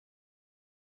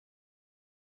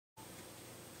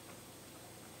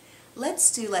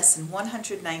Let's do Lesson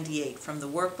 198 from the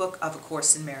Workbook of A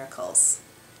Course in Miracles.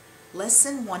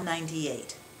 Lesson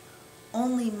 198.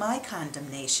 Only my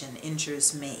condemnation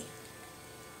injures me.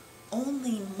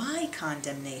 Only my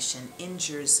condemnation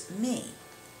injures me.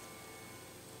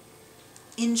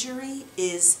 Injury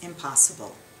is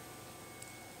impossible.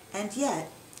 And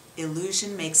yet,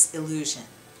 illusion makes illusion.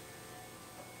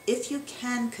 If you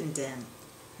can condemn,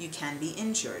 you can be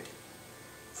injured.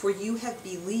 For you have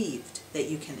believed that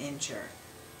you can injure,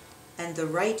 and the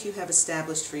right you have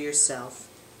established for yourself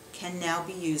can now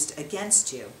be used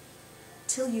against you,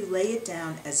 till you lay it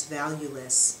down as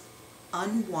valueless,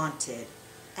 unwanted,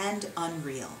 and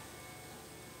unreal.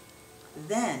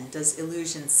 Then does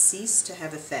illusion cease to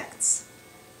have effects,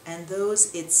 and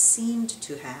those it seemed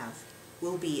to have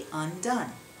will be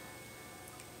undone.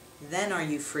 Then are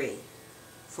you free,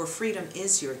 for freedom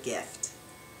is your gift,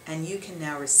 and you can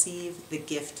now receive the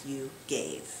gift you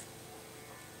gave.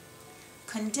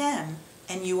 Condemn,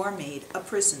 and you are made a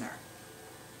prisoner.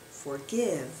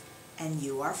 Forgive, and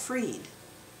you are freed.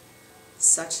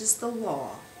 Such is the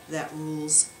law that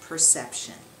rules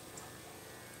perception.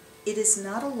 It is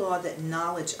not a law that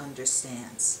knowledge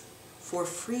understands, for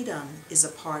freedom is a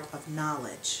part of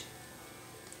knowledge.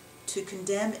 To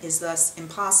condemn is thus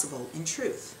impossible in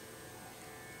truth.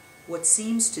 What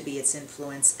seems to be its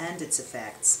influence and its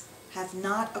effects have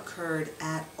not occurred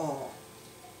at all.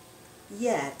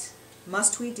 Yet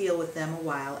must we deal with them a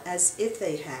while as if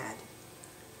they had.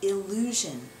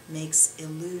 Illusion makes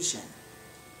illusion,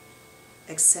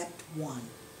 except one.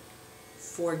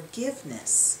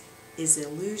 Forgiveness is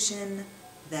illusion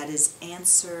that is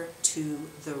answer to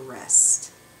the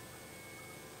rest.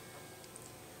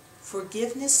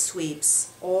 Forgiveness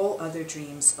sweeps all other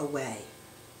dreams away.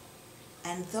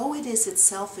 And though it is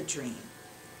itself a dream,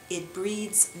 it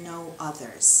breeds no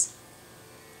others.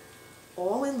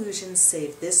 All illusions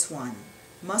save this one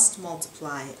must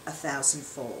multiply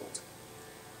 1,000-fold.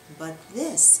 But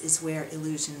this is where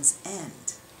illusions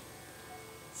end.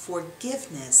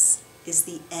 Forgiveness is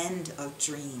the end of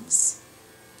dreams,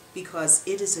 because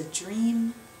it is a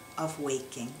dream of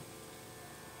waking.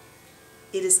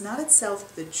 It is not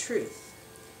itself the truth,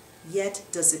 yet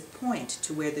does it point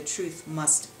to where the truth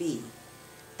must be,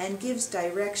 and gives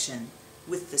direction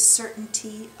with the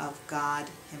certainty of God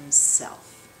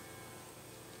Himself.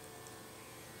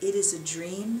 It is a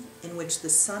dream in which the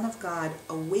Son of God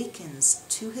awakens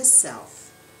to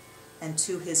Himself and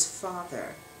to His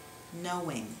Father,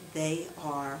 knowing they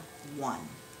are one.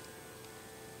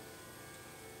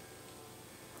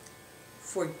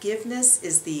 Forgiveness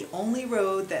is the only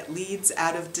road that leads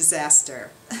out of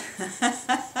disaster,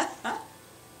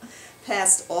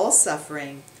 past all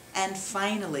suffering, and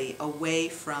finally away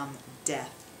from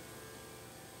death.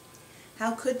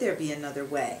 How could there be another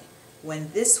way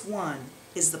when this one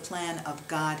is the plan of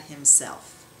God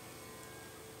Himself?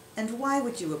 And why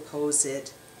would you oppose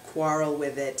it, quarrel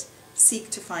with it, seek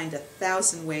to find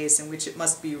 1,000 ways in which it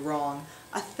must be wrong,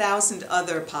 1,000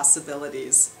 other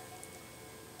possibilities?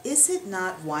 Is it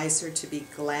not wiser to be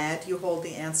glad you hold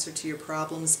the answer to your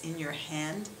problems in your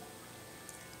hand?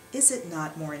 Is it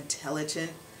not more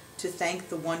intelligent to thank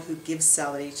the one who gives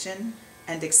salvation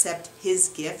and accept His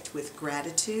gift with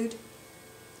gratitude?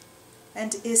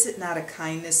 And is it not a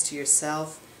kindness to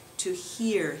yourself to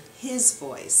hear His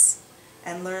voice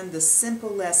and learn the simple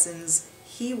lessons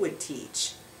He would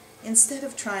teach, instead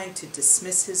of trying to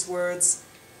dismiss His words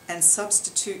and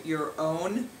substitute your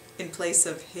own in place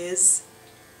of His?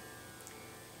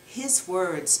 His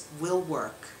words will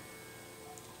work.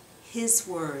 His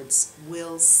words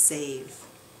will save.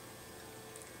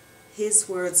 His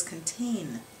words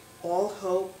contain all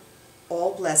hope,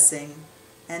 all blessing,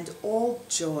 and all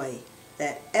joy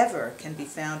that ever can be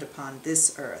found upon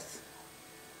this earth.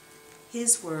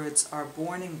 His words are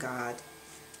born in God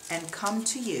and come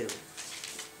to you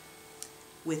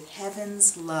with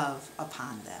heaven's love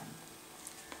upon them.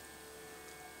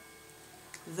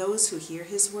 Those who hear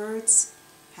His words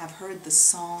have heard the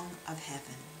song of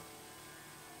heaven.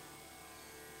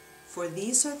 For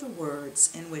these are the words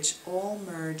in which all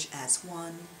merge as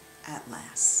one at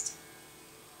last.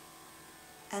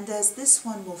 And as this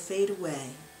one will fade away,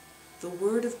 the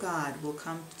Word of God will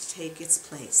come to take its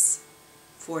place,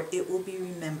 for it will be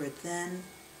remembered then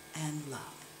and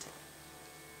loved.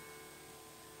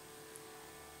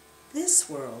 This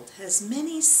world has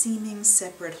many seeming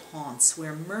separate haunts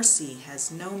where mercy has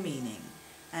no meaning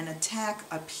and attack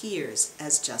appears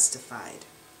as justified.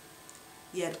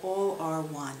 Yet all are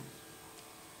one.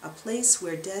 A place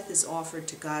where death is offered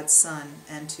to God's Son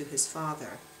and to His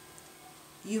Father.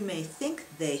 You may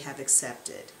think they have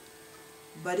accepted,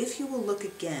 But if you will look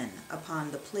again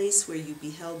upon the place where you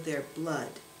beheld their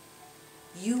blood,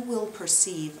 you will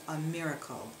perceive a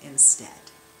miracle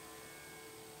instead.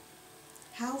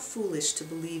 How foolish to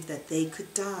believe that they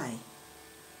could die.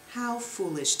 How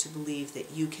foolish to believe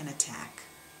that you can attack.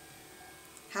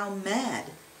 How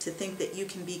mad to think that you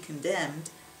can be condemned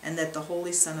and that the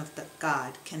Holy Son of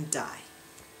God can die.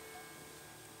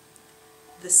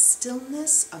 The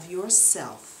stillness of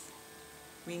yourself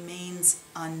remains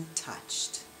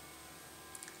untouched.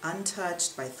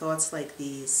 Untouched by thoughts like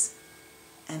these,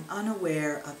 and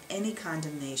unaware of any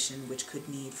condemnation which could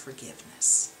need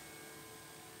forgiveness.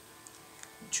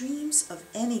 Dreams of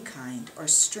any kind are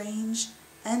strange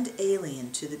and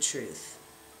alien to the truth.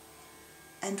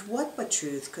 And what but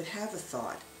truth could have a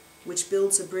thought which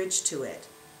builds a bridge to it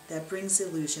that brings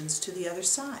illusions to the other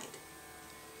side?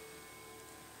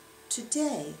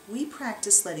 Today, we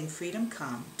practice letting freedom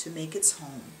come to make its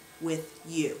home with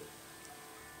you.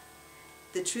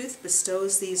 The truth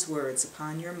bestows these words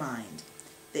upon your mind,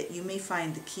 that you may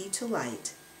find the key to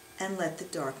light and let the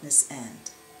darkness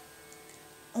end.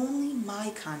 Only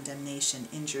my condemnation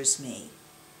injures me.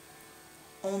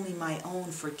 Only my own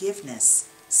forgiveness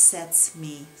sets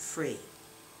me free.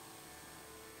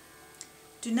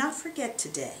 Do not forget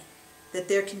today that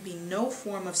there can be no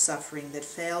form of suffering that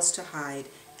fails to hide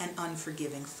an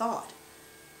unforgiving thought,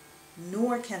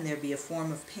 nor can there be a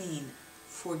form of pain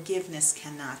forgiveness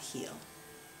cannot heal.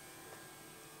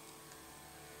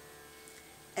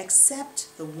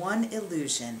 Accept the one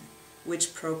illusion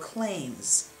which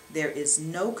proclaims there is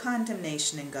no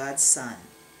condemnation in God's Son,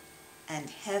 and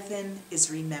heaven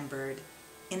is remembered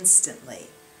instantly.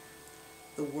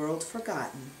 The world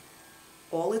forgotten,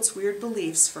 all its weird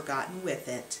beliefs forgotten with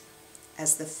it,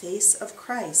 as the face of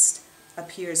Christ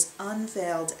appears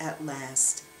unveiled at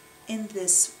last in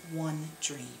this one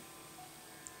dream.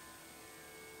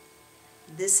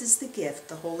 This is the gift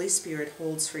the Holy Spirit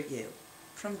holds for you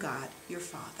from God your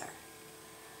Father.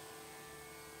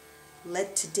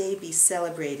 Let today be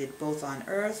celebrated both on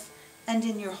earth and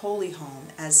in your holy home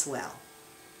as well.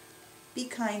 Be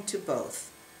kind to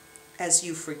both, as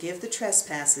you forgive the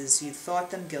trespasses you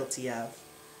thought them guilty of,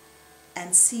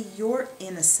 and see your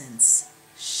innocence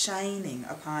shining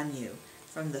upon you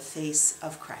from the face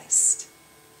of Christ.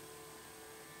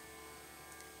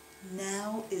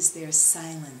 Now is there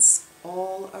silence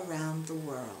all around the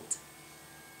world.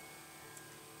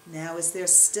 Now is there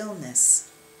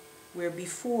stillness, where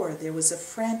before there was a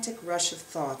frantic rush of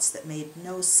thoughts that made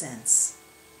no sense.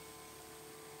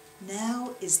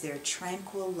 Now is there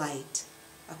tranquil light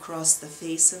across the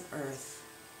face of earth,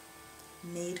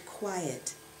 made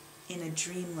quiet in a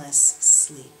dreamless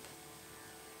sleep.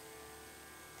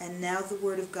 And now the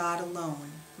Word of God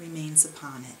alone remains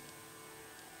upon it.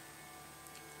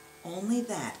 Only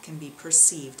that can be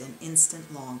perceived an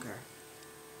instant longer.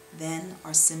 Then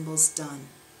are symbols done,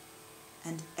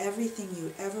 and everything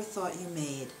you ever thought you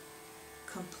made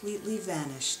completely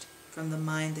vanished from the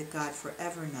mind that God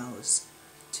forever knows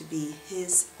to be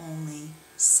His only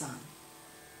Son.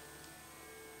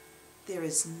 There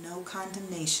is no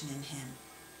condemnation in Him.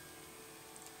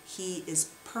 He is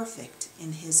perfect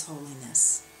in His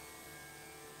holiness.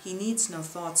 He needs no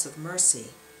thoughts of mercy.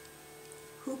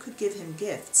 Who could give Him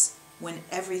gifts when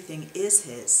everything is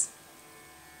His?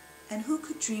 And who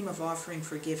could dream of offering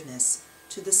forgiveness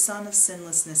to the Son of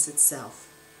sinlessness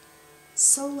itself,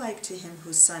 so like to Him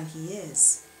whose Son He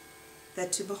is,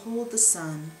 that to behold the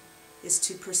Son is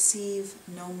to perceive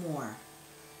no more,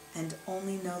 and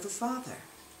only know the Father?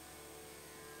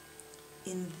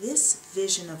 In this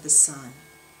vision of the Son,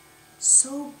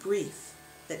 so brief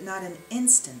that not an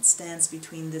instant stands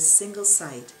between this single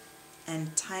sight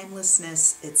and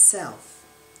timelessness itself,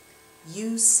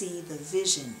 you see the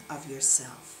vision of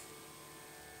yourself.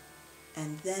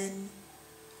 And then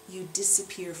you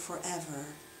disappear forever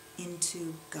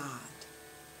into God.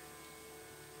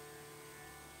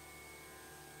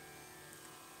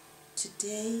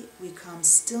 Today we come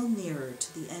still nearer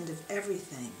to the end of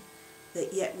everything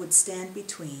that yet would stand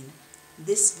between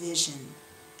this vision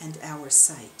and our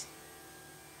sight.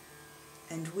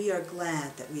 And we are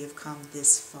glad that we have come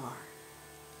this far,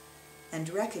 and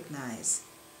recognize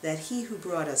that He who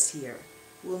brought us here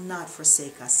will not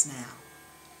forsake us now.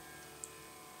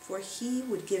 For He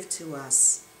would give to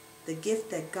us the gift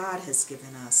that God has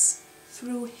given us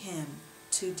through Him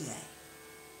today.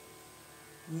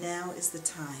 Now is the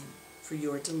time for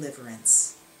your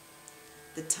deliverance.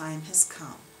 The time has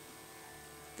come.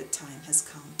 The time has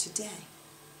come today.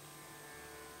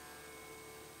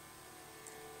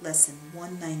 Lesson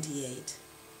 198.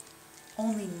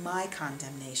 Only my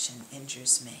condemnation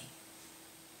injures me.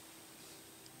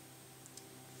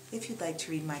 If you'd like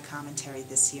to read my commentary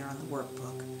this year on the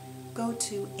workbook, go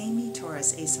to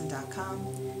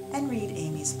amytorresasim.com and read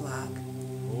Amy's blog.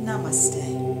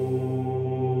 Namaste.